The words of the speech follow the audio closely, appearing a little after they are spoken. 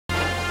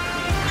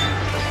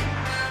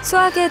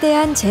수학에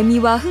대한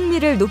재미와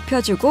흥미를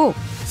높여주고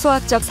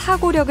수학적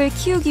사고력을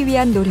키우기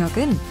위한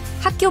노력은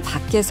학교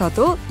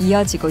밖에서도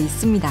이어지고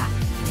있습니다.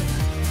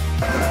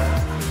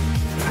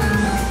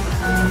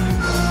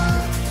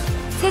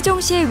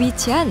 세종시에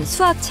위치한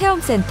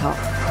수학체험센터.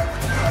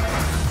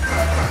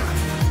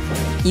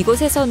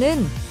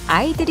 이곳에서는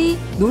아이들이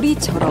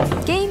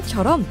놀이처럼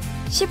게임처럼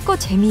쉽고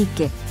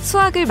재미있게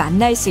수학을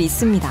만날 수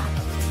있습니다.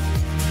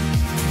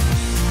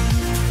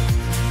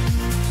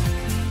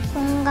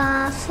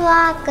 뭔가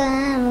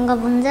수학은 뭔가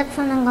문제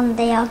푸는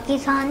건데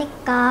여기서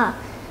하니까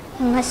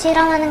뭔가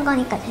실험하는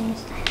거니까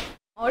재밌어요.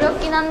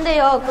 어렵긴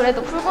한데요.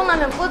 그래도 풀고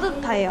나면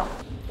뿌듯해요.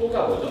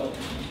 뭐가 뭐죠?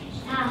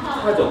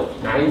 하죠.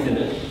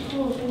 나이스는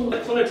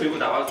손을 들고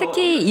나와서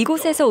특히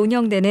이곳에서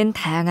운영되는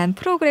다양한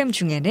프로그램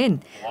중에는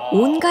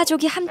온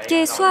가족이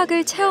함께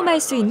수학을 체험할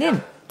수 있는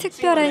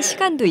특별한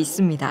시간도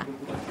있습니다.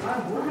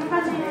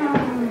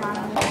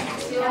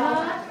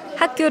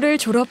 학교를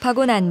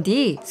졸업하고 난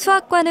뒤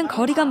수학과는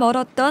거리가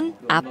멀었던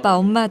아빠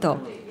엄마도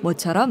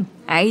모처럼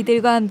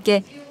아이들과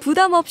함께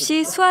부담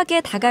없이 수학에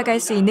다가갈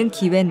수 있는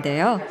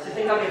기회인데요.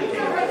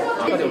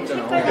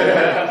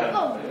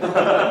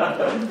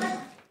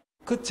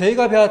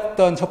 저희가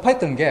배웠던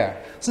접했던 게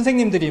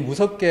선생님들이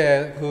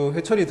무섭게 그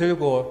회초리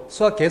들고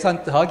수학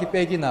계산 더하기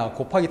빼기나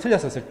곱하기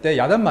틀렸었을 때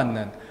야단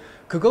맞는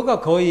그거가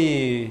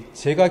거의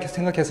제가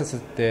생각했었을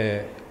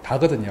때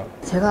다거든요.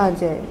 제가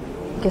이제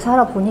이렇게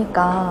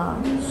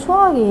살아보니까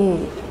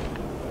수학이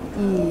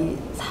이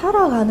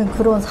살아가는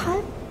그런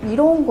삶?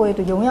 이런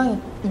거에도 영향이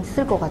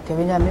있을 것 같아요.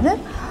 왜냐하면은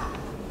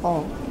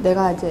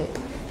내가 이제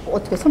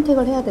어떻게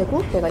선택을 해야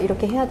되고 내가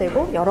이렇게 해야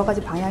되고 여러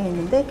가지 방향이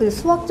있는데 그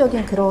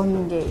수학적인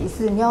그런 게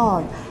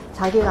있으면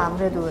자기가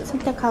아무래도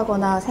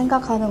선택하거나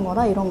생각하는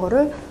거나 이런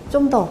거를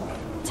좀 더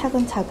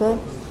차근차근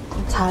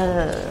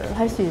잘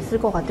할 수 있을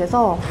것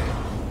같아서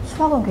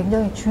수학은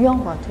굉장히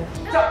중요한 것 같아요.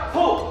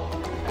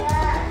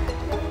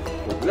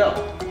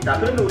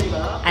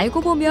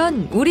 알고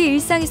보면 우리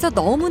일상에서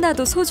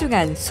너무나도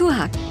소중한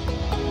수학.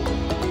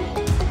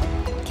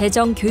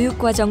 개정 교육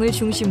과정을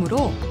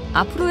중심으로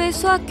앞으로의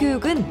수학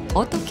교육은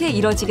어떻게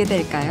이뤄지게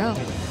될까요?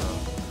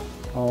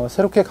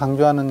 새롭게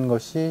강조하는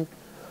것이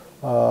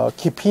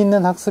깊이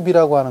있는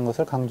학습이라고 하는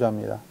것을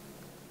강조합니다.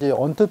 이제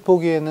언뜻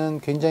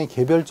보기에는 굉장히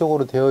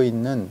개별적으로 되어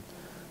있는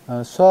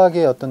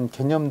수학의 어떤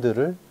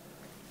개념들을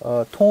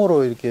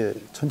통으로 이렇게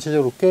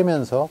전체적으로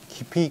꿰면서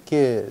깊이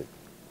있게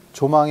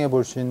조망해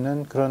볼 수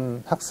있는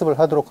그런 학습을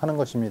하도록 하는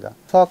것입니다.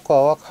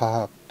 수학과와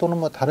과학 또는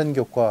뭐 다른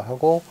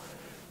교과하고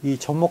이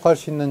접목할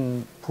수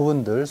있는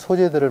부분들,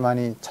 소재들을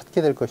많이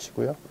찾게 될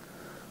것이고요.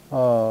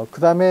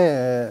 그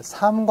다음에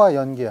삶과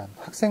연계한,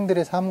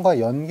 학생들의 삶과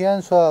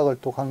연계한 수학을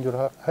또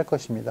강조를 할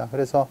것입니다.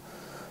 그래서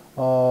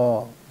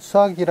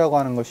수학이라고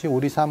하는 것이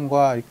우리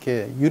삶과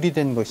이렇게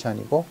유리된 것이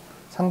아니고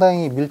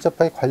상당히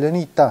밀접하게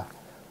관련이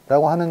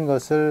있다라고 하는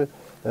것을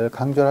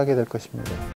강조를 하게 될 것입니다.